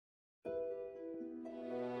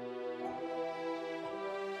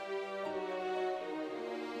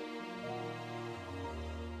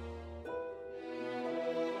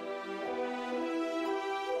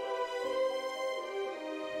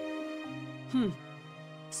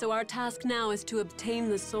So our task now is to obtain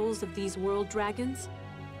the souls of these world dragons?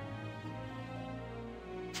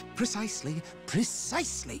 Precisely,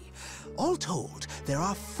 precisely. All told, there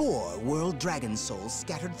are 4 world dragon souls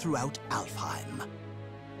scattered throughout Alfheim.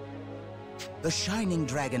 The Shining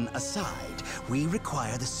Dragon aside, we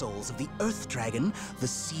require the souls of the Earth Dragon, the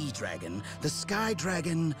Sea Dragon, the Sky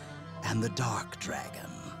Dragon, and the Dark Dragon.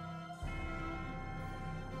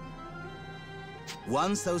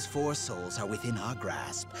 Once those 4 souls are within our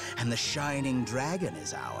grasp, and the Shining Dragon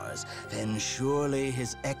is ours, then surely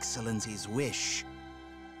His Excellency's wish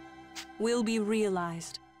Will be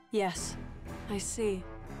realized. Yes, I see.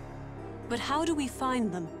 But how do we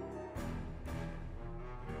find them?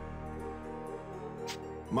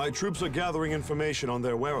 My troops are gathering information on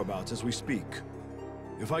their whereabouts as we speak.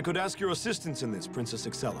 If I could ask your assistance in this, Princess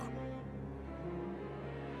Excella.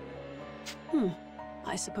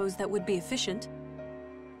 I suppose that would be efficient.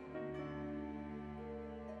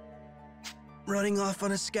 Running off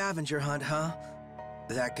on a scavenger hunt, huh?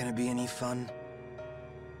 That gonna be any fun?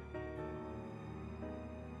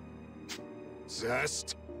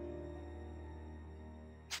 Zest?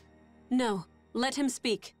 No, let him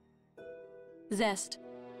speak. Zest,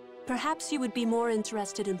 perhaps you would be more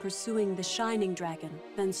interested in pursuing the Shining Dragon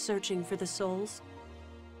than searching for the souls?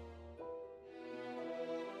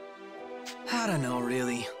 I don't know,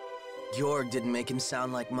 really. Georg didn't make him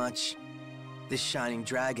sound like much. This Shining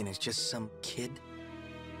Dragon is just some kid.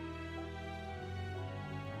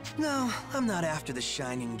 No, I'm not after the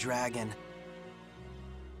Shining Dragon.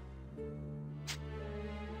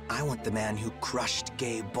 I want the man who crushed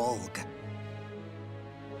Gay Bolg.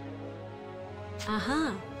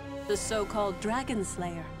 Aha, the so-called Dragon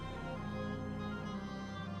Slayer.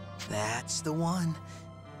 That's the one.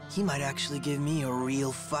 He might actually give me a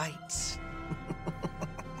real fight.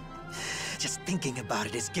 Just thinking about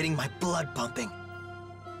it is getting my blood pumping.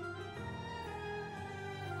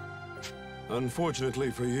 Unfortunately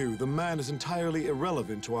for you, the man is entirely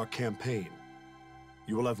irrelevant to our campaign.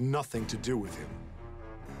 You will have nothing to do with him.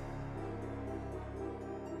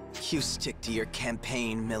 You stick to your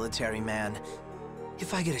campaign, military man.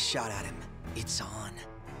 If I get a shot at him, it's on.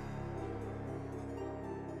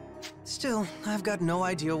 Still, I've got no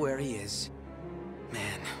idea where he is.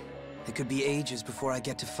 Man, it could be ages before I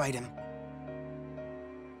get to fight him.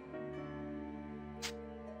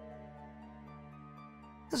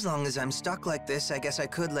 As long as I'm stuck like this, I guess I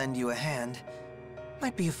could lend you a hand.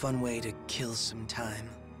 Might be a fun way to kill some time.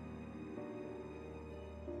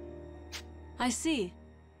 I see.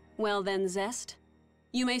 Well then, Zest,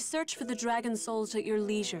 you may search for the dragon souls at your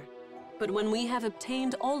leisure, but when we have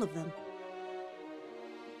obtained all of them,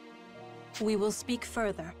 we will speak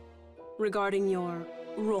further regarding your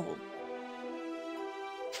role.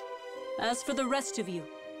 As for the rest of you,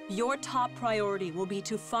 your top priority will be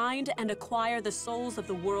to find and acquire the souls of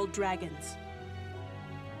the world dragons.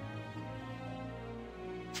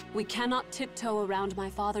 We cannot tiptoe around my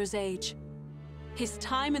father's age. His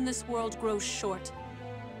time in this world grows short,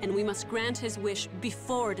 and we must grant his wish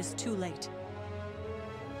before it is too late.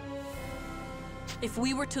 If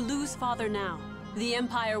we were to lose Father now, the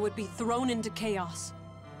Empire would be thrown into chaos,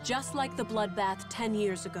 just like the bloodbath 10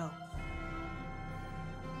 years ago.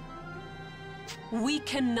 We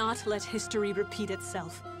cannot let history repeat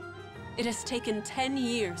itself. It has taken 10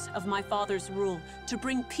 years of my father's rule to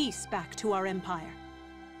bring peace back to our Empire.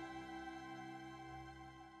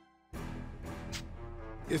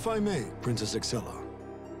 If I may, Princess Excella,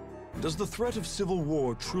 does the threat of civil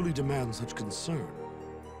war truly demand such concern?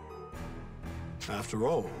 After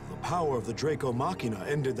all, the power of the Draco Machina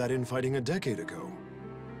ended that infighting a decade ago.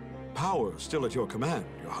 Power still at your command,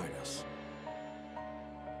 Your Highness.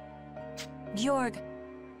 Georg,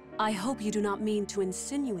 I hope you do not mean to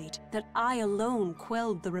insinuate that I alone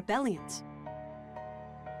quelled the rebellions.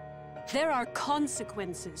 There are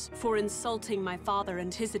consequences for insulting my father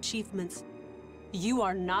and his achievements. You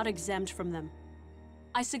are not exempt from them.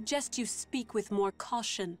 I suggest you speak with more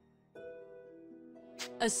caution.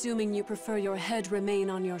 Assuming you prefer your head remain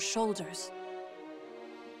on your shoulders.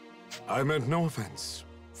 I meant no offense.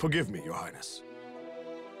 Forgive me, Your Highness.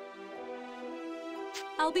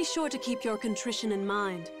 I'll be sure to keep your contrition in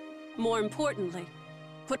mind. More importantly,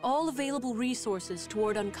 put all available resources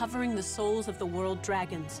toward uncovering the souls of the world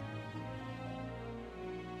dragons.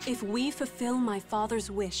 If we fulfill my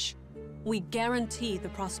father's wish, we guarantee the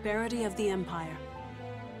prosperity of the Empire.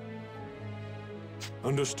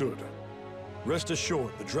 Understood. Rest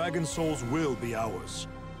assured, the dragon souls will be ours.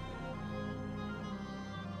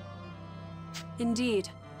 Indeed.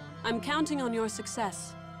 I'm counting on your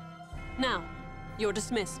success. Now, you're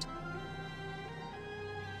dismissed.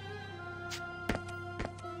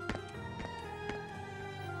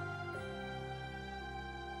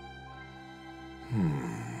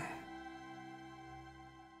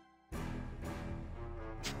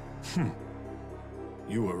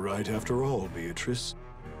 You were right after all, Beatrice.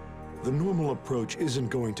 The normal approach isn't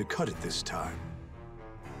going to cut it this time.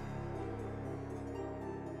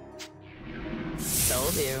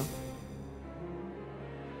 Told you.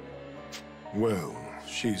 Well,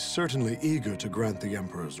 she's certainly eager to grant the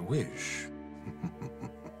Emperor's wish.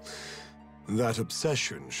 That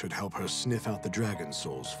obsession should help her sniff out the dragon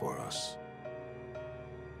souls for us.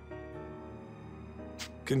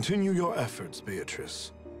 Continue your efforts,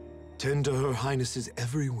 Beatrice. Tend to Her Highness's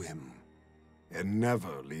every whim, and never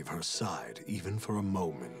leave her side, even for a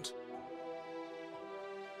moment.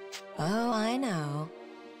 Oh, I know.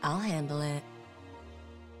 I'll handle it.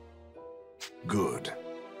 Good.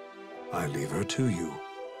 I leave her to you.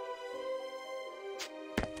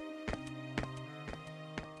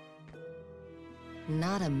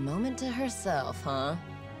 Not a moment to herself, huh?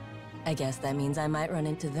 I guess that means I might run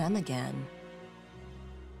into them again.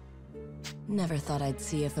 Never thought I'd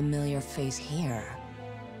see a familiar face here.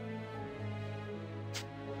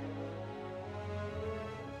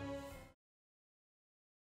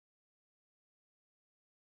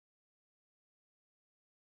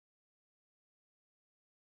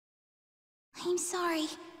 I'm sorry.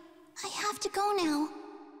 I have to go now.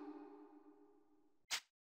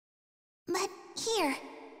 But here,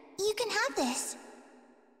 you can have this.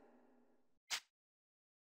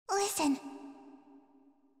 Listen.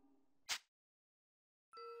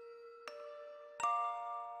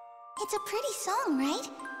 It's a pretty song, right?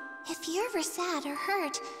 If you're ever sad or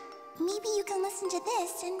hurt, maybe you can listen to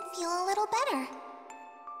this and feel a little better.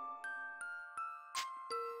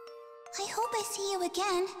 I hope I see you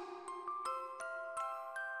again.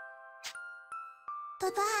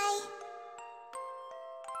 Bye-bye.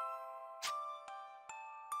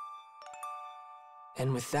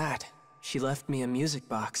 And with that, she left me a music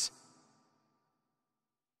box.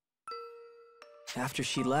 After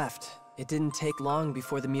she left, it didn't take long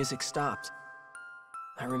before the music stopped.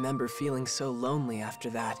 I remember feeling so lonely after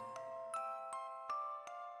that.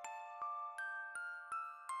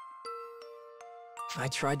 I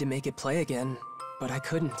tried to make it play again, but I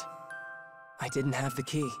couldn't. I didn't have the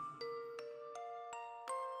key.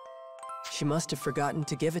 She must have forgotten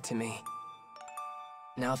to give it to me.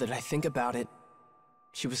 Now that I think about it,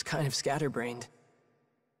 she was kind of scatterbrained.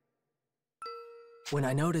 When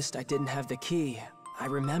I noticed I didn't have the key, I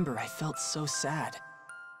remember I felt so sad.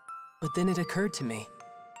 But then it occurred to me.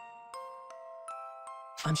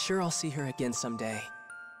 I'm sure I'll see her again someday.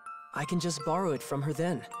 I can just borrow it from her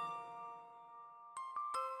then.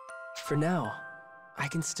 For now, I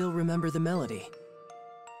can still remember the melody.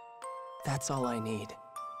 That's all I need.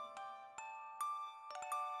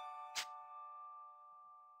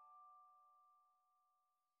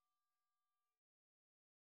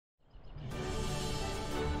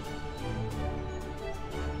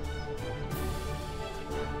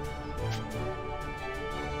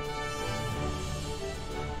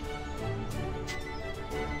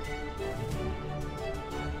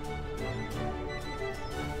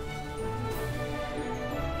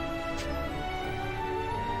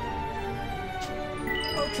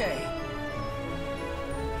 Okay.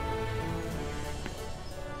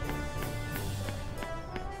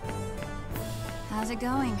 How's it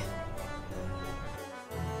going?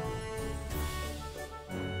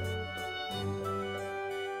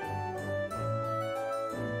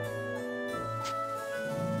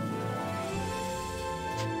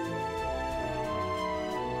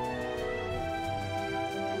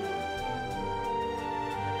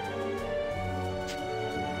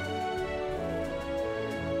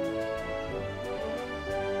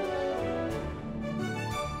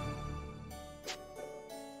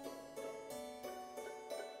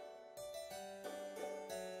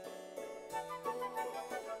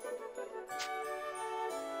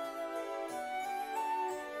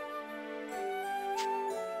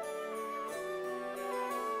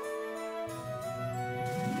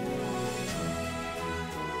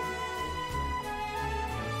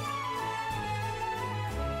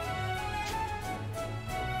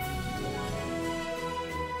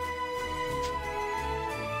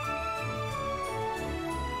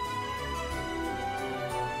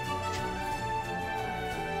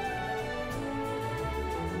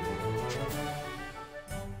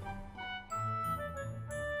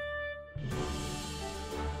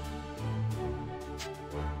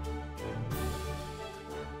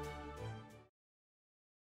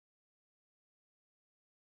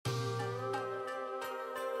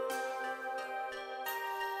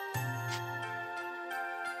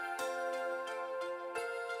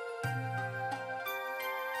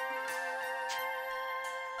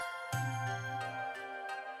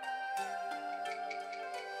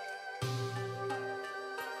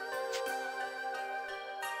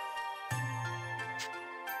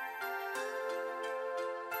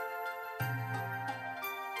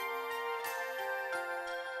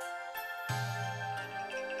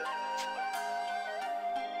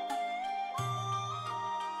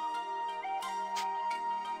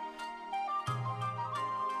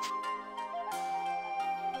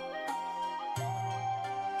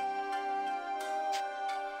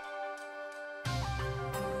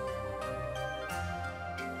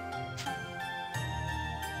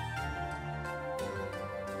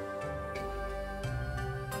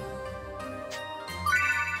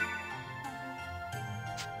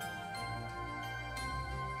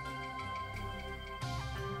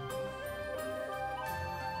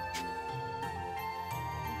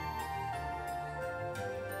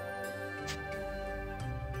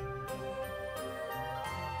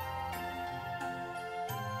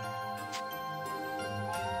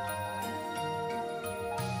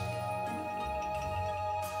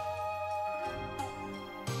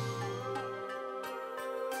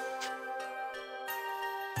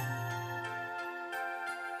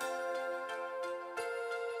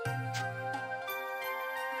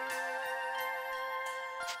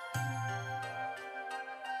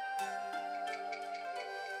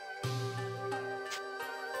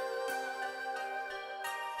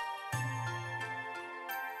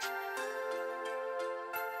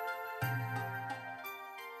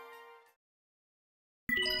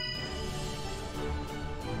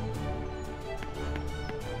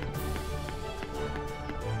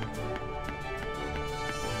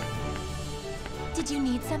 Did you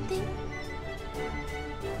need something?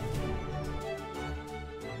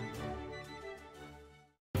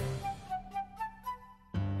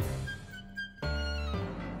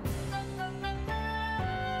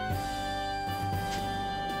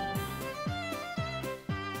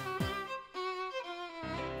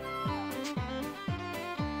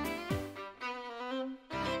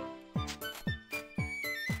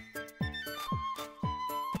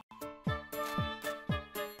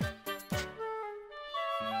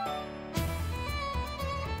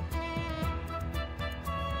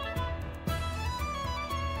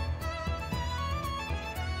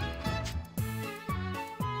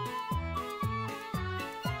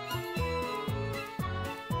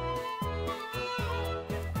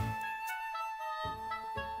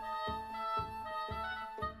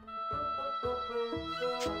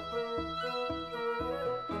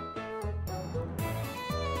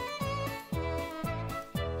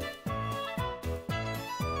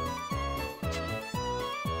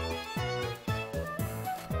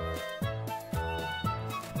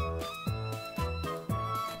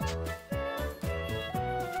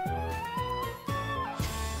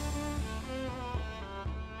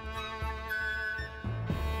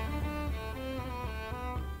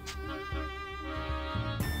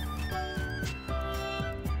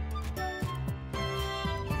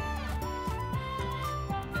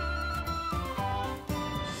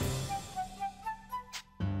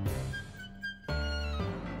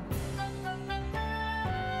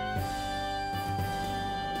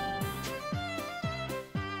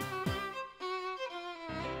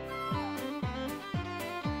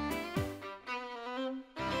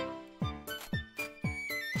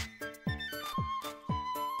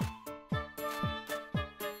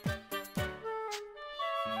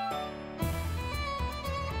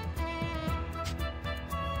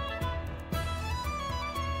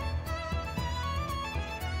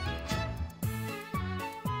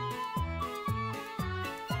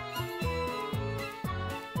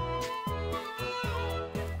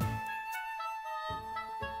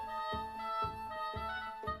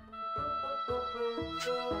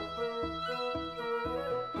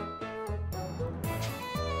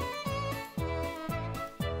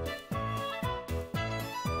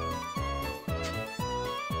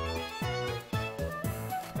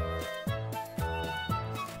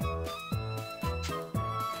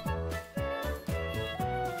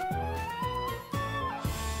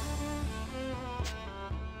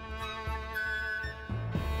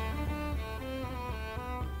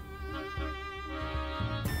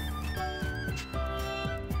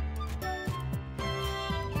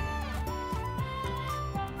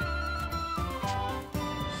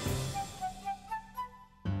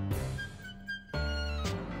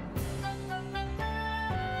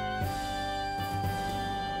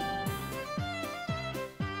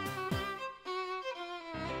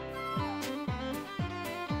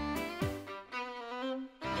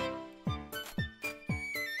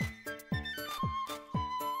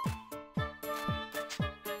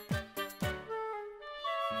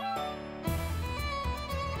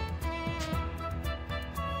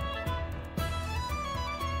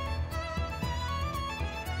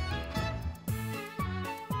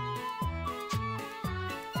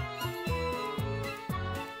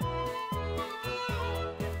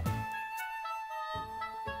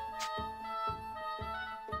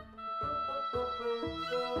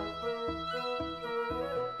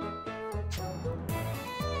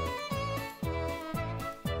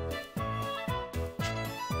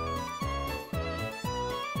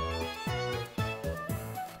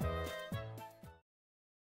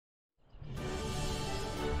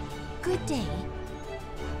 Good day.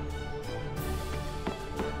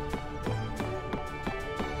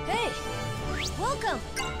 Hey! Welcome!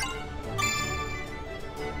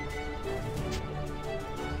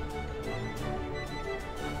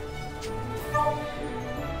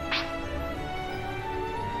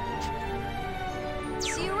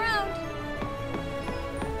 See you around!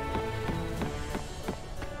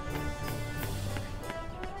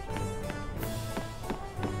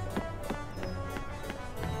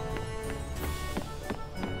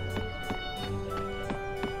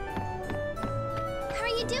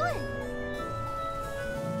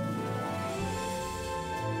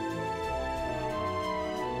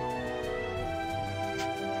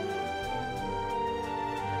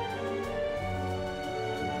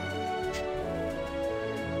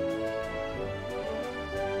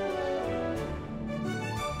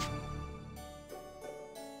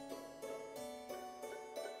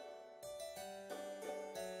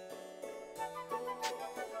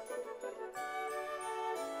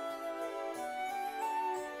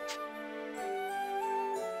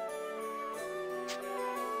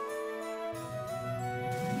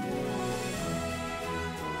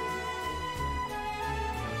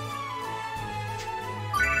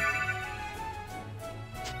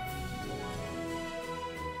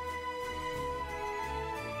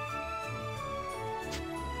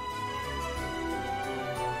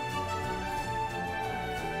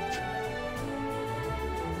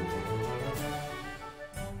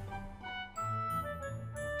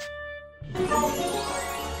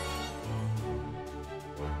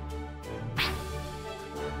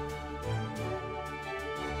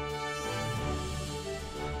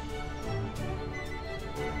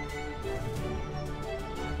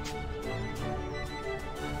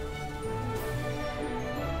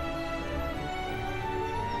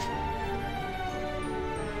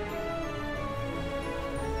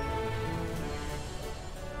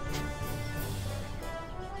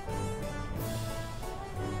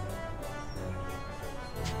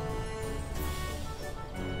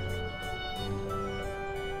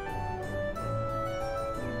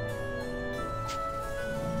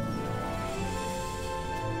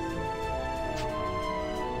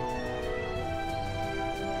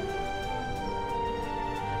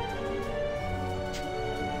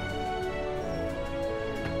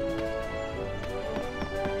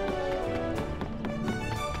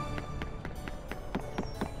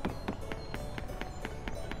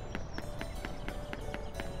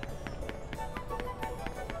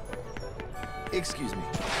 Excuse me.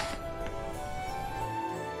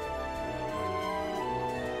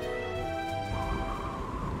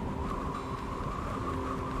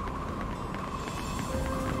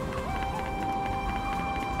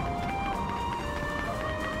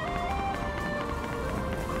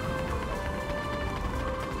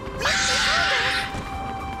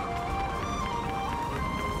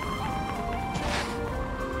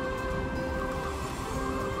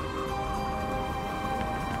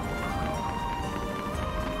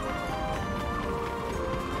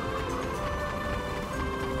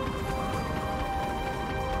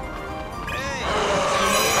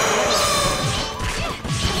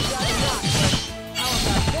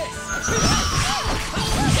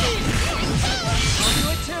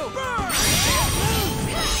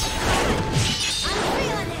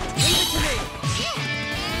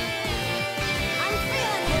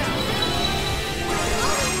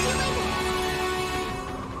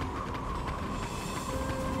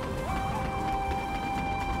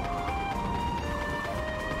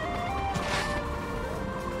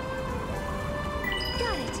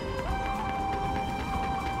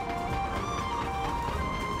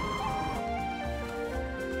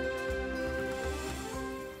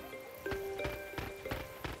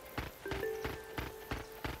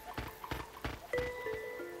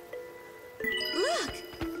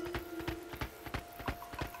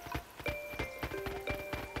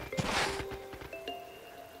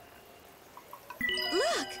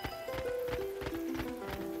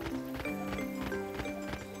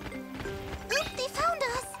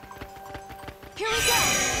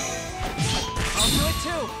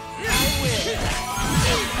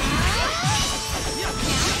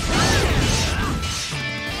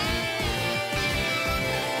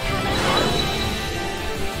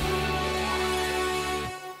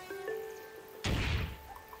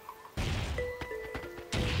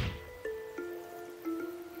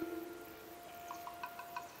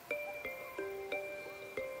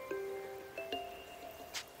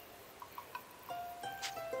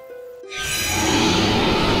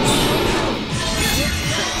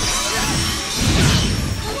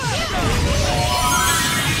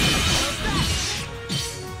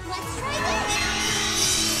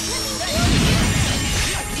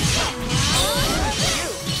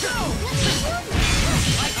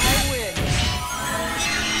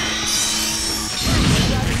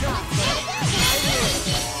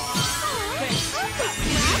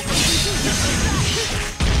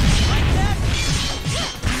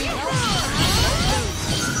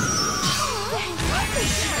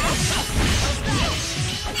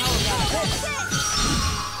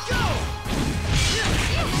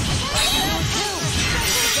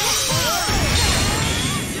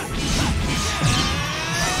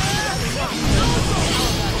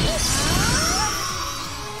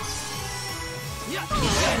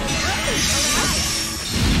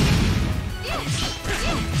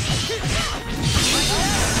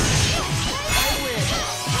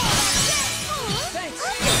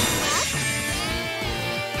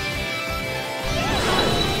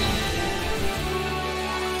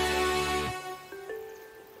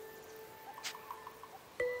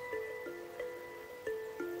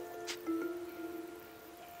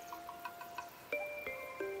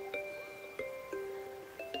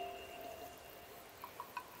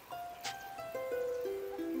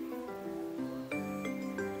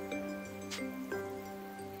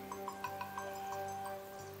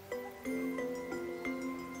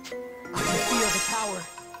 Power.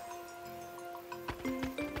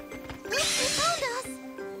 Look, they found us!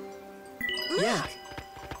 Look. Yeah.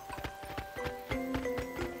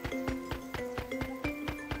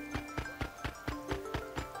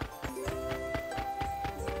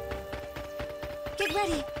 Get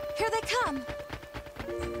ready. Here they come.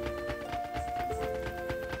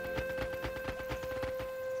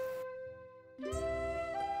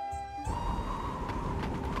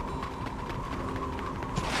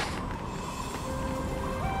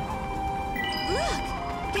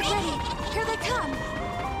 Get ready! Here they come!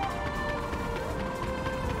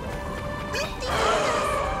 Look, they found us!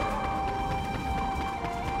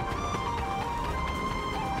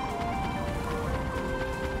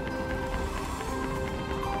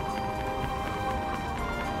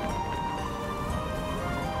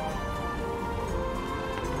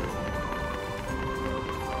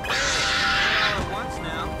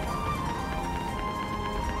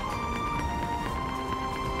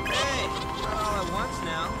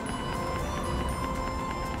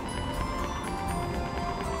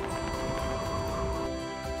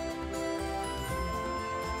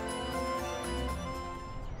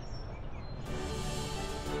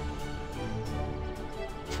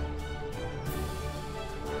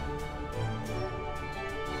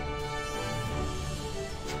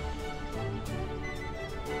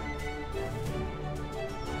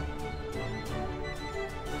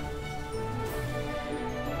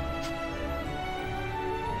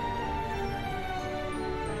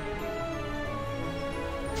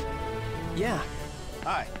 Yeah.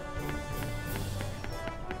 Hi.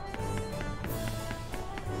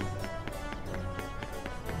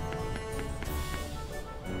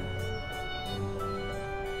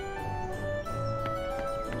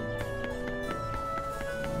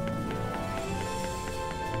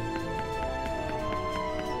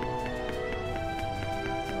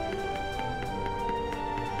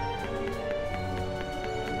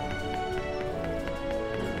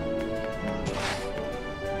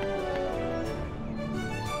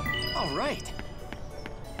 All right.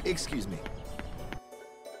 Excuse me.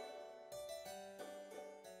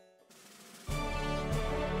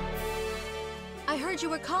 I heard you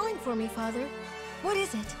were calling for me, Father. What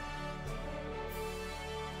is it?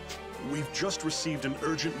 We've just received an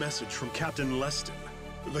urgent message from Captain Leston,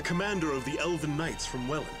 the commander of the Elven Knights from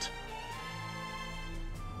Welland.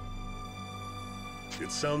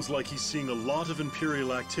 It sounds like he's seeing a lot of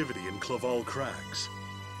Imperial activity in Claval Crags.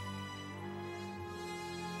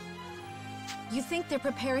 You think they're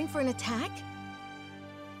preparing for an attack?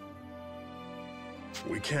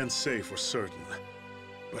 We can't say for certain,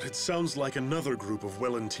 but it sounds like another group of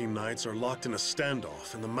Wellentine Knights are locked in a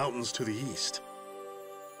standoff in the mountains to the east.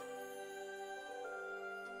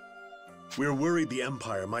 We're worried the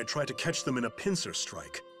Empire might try to catch them in a pincer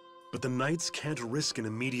strike, but the Knights can't risk an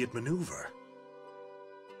immediate maneuver.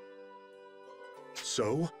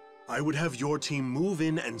 So, I would have your team move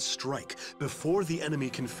in and strike before the enemy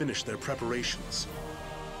can finish their preparations.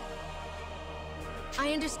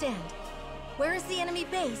 I understand. Where is the enemy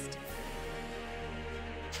based?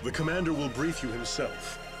 The commander will brief you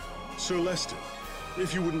himself. Sir Leston,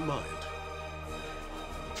 if you wouldn't mind.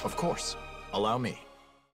 Of course. Allow me.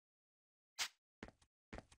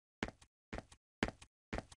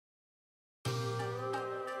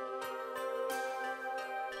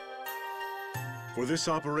 For this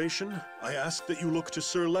operation, I ask that you look to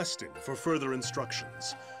Sir Leston for further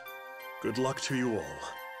instructions. Good luck to you all.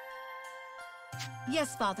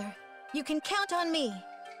 Yes, Father. You can count on me.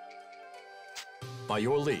 By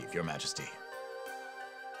your leave, Your Majesty.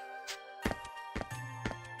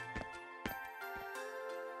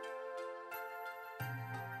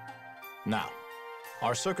 Now,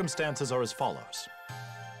 our circumstances are as follows.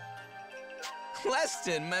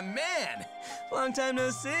 Leston, my man! Long time no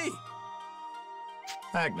see.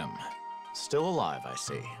 Agnum, still alive, I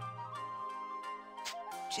see.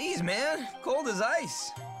 Jeez, man, cold as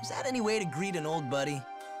ice. Is that any way to greet an old buddy?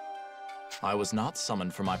 I was not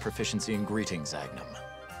summoned for my proficiency in greetings, Agnum.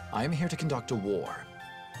 I am here to conduct a war.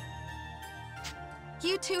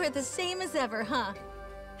 You two are the same as ever, huh?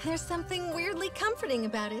 There's something weirdly comforting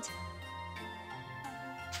about it.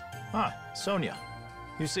 Ah, Sonia.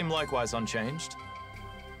 You seem likewise unchanged.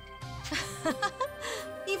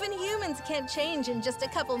 Even humans can't change in just a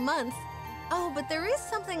couple months. Oh, but there is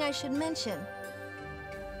something I should mention.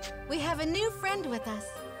 We have a new friend with us.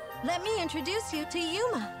 Let me introduce you to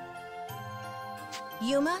Yuma.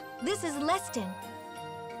 Yuma, this is Leston.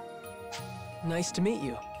 Nice to meet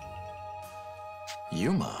you.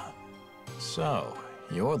 Yuma. So,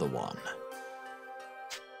 you're the one.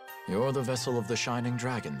 You're the vessel of the Shining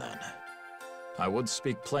Dragon, then. I would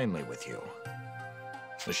speak plainly with you.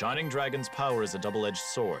 The Shining Dragon's power is a double-edged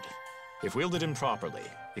sword. If wielded improperly,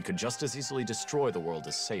 it could just as easily destroy the world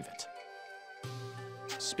as save it.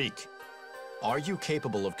 Speak. Are you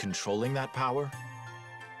capable of controlling that power?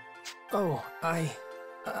 Oh,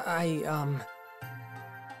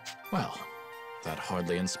 Well, that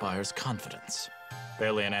hardly inspires confidence.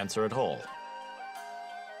 Barely an answer at all.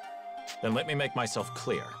 Then let me make myself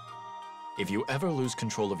clear. If you ever lose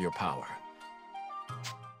control of your power,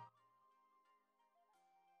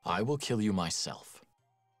 I will kill you myself.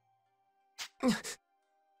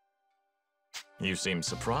 You seem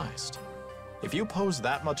surprised. If you pose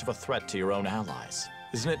that much of a threat to your own allies,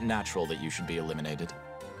 isn't it natural that you should be eliminated?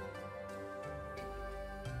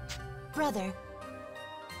 Brother,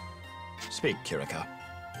 Speak, Kirika.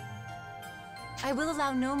 I will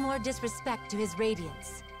allow no more disrespect to his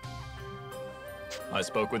radiance. I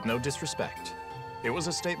spoke with no disrespect. It was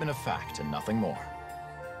a statement of fact and nothing more.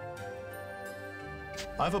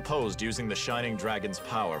 I've opposed using the Shining Dragon's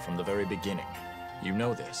power from the very beginning. You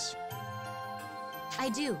know this. I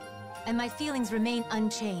do, and my feelings remain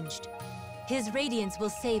unchanged. His radiance will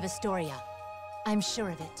save Astoria. I'm sure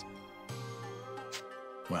of it.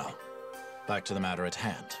 Well, back to the matter at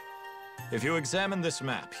hand. If you examine this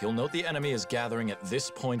map, you'll note the enemy is gathering at this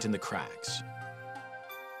point in the crags.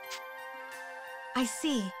 I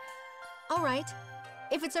see. All right.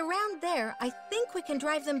 If it's around there, I think we can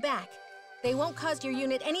drive them back. They won't cause your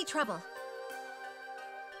unit any trouble.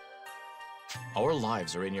 Our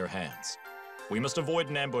lives are in your hands. We must avoid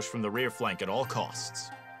an ambush from the rear flank at all costs.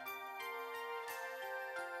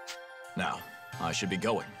 Now, I should be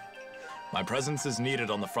going. My presence is needed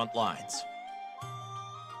on the front lines.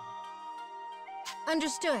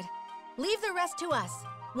 Understood. Leave the rest to us.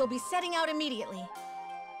 We'll be setting out immediately.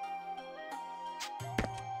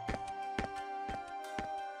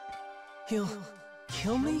 He'll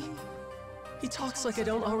kill me? He talks like I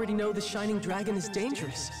don't already know the Shining Dragon is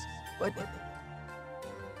dangerous. But...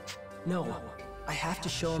 no, I have to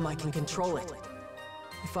show him I can control it.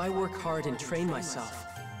 If I work hard and train myself,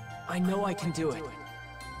 I know I can do it.